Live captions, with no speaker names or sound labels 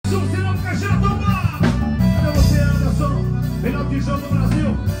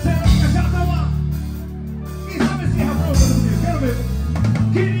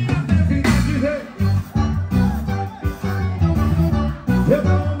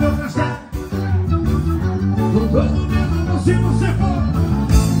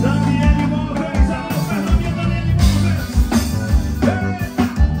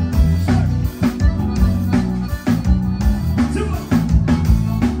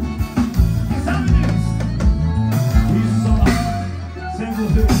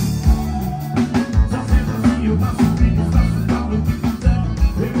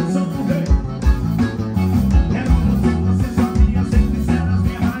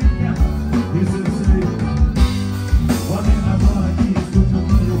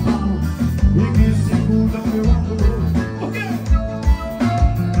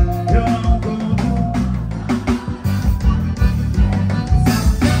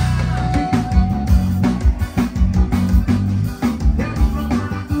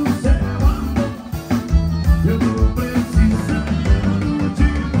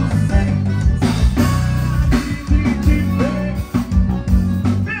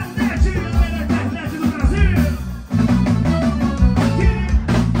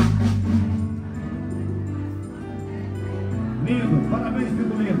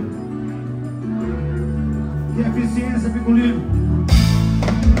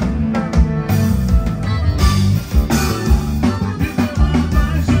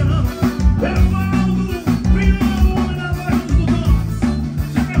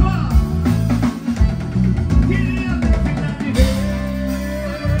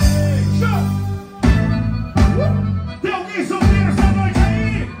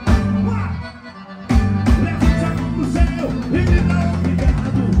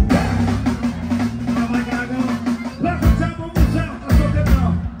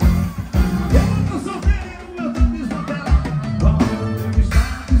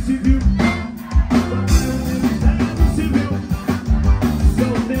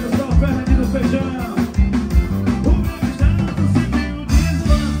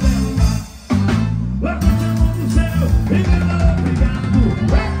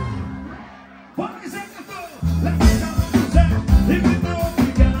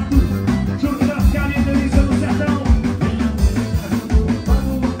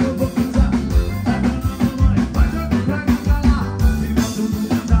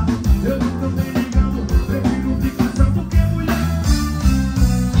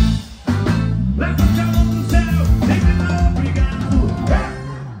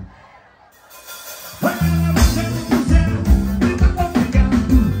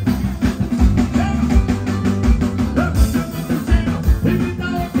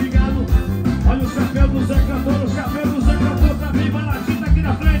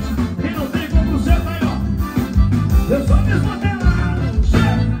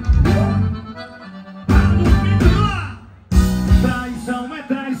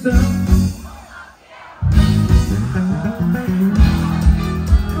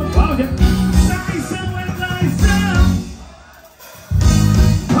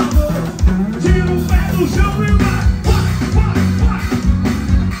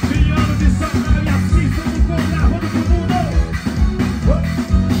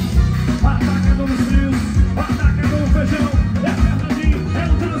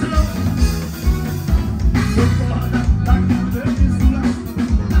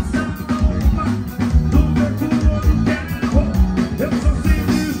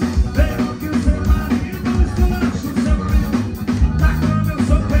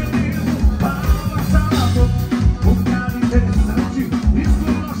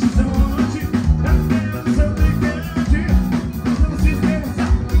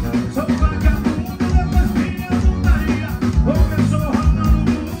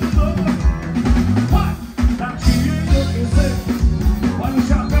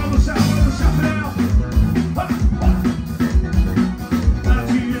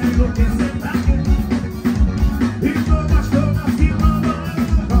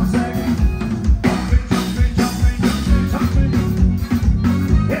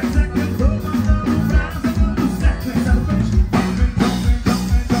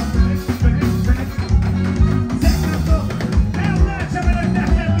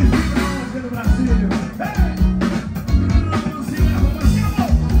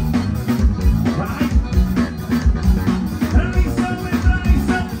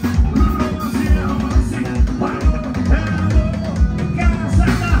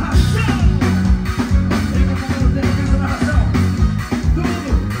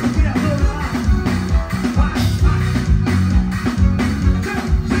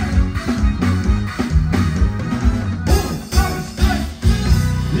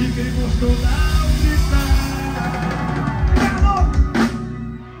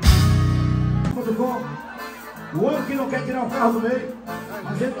O outro que não quer tirar o carro do meio,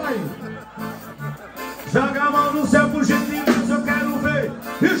 mas ele tá aí. Joga a mão mão no céu por gentileza, eu quero ver.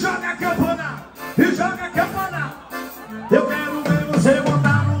 E joga campana, e joga campana. Eu quero ver você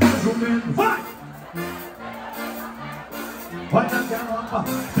montar no meu jumento. Vai! Vai na galopa.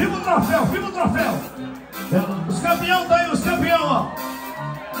 Viva o troféu, viva o troféu. Os campeões tá aí, os campeões, ó.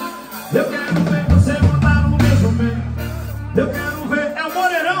 Eu quero ver você montar no meu jumento. Eu quero ver. É o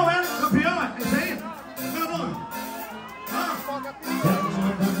Moreirão, é? Campeão, é esse aí? Meu nome? Ah?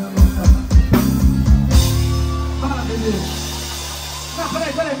 Fala, bebê. Não,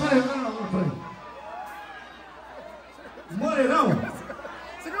 peraí. Moreirão?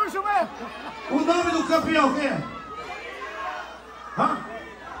 Segura o jumento. O nome do campeão, quem é? Hã?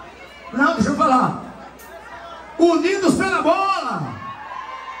 Não, deixa eu falar. Unidos pela bola.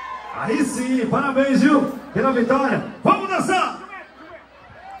 Aí sim, parabéns, viu? Pela vitória. Vamos dançar.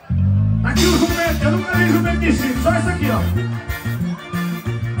 Aqui o jumento, eu nunca vi jumento de chifre. Só isso aqui, ó.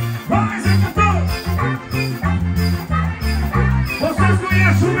 Vai, executor. Vocês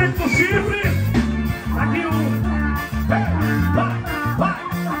conhecem jumento com chifre? Aqui o... Vai.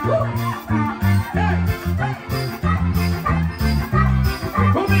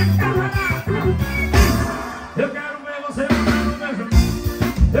 Comigo, eu quero ver você montar no meu jumento.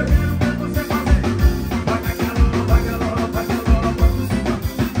 Eu quero ver você fazer. Vai na galopa por cima.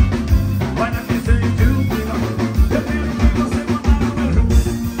 Vai na pista e tiro o clima. Eu quero ver você montar no meu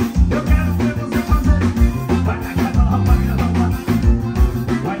jumento. Eu quero ver você fazer. Vai na galopa.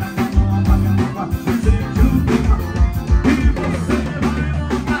 Vai na galopa, você tira o clima. E você vai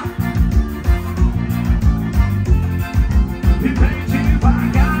montar. E vem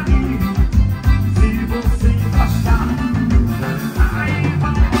devagarinho. Se você gostar. Aí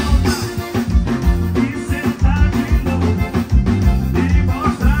vai voltar e sentar de novo e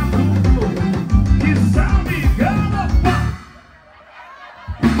mostrar pro povo que sabe galopar.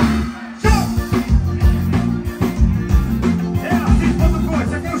 Show! É Assis.Com,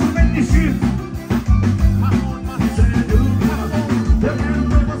 esse aqui é o jumento de chifre. Eu quero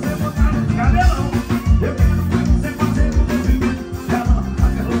ver você botar no cabelão. Eu quero ver você fazer o movimento. Galopa.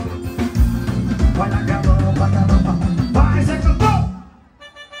 Vai na galopa. Vai, executor!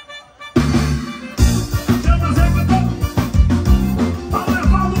 Chama o executor! Alô,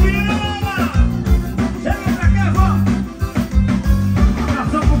 Evaldo Viana! Chega pra cá, vó!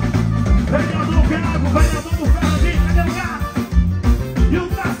 Abração pro vereador Thiago, vereador do Ferrozinho, cadê o cara? E o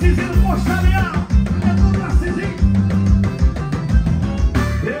Tarcisinho Postaliano, cadê o Tarcisinho?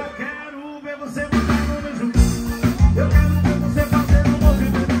 Eu quero ver você botar no meu jumento. Eu quero ver você fazer o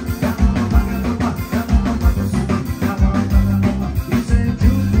movimento. Galopa, por cima. Galopa, e sente o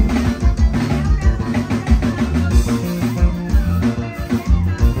clima.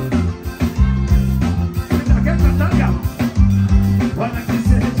 Você quer cantar, Galo? Olha que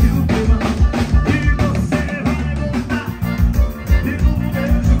sente o clima. E você vai montar e no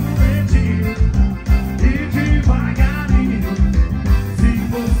meu jumentinho. E devagarinho, se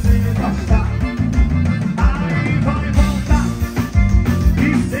você gostar. Aí vai voltar e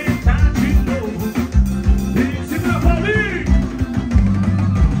sentar de novo. E se meu Paulinho,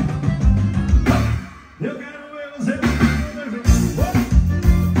 eu quero ver você montar no meu jumento.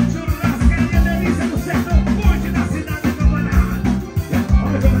 Churrascaria delícia do sertão, ponte da cidade do Campanario.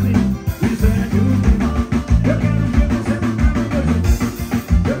 Olha,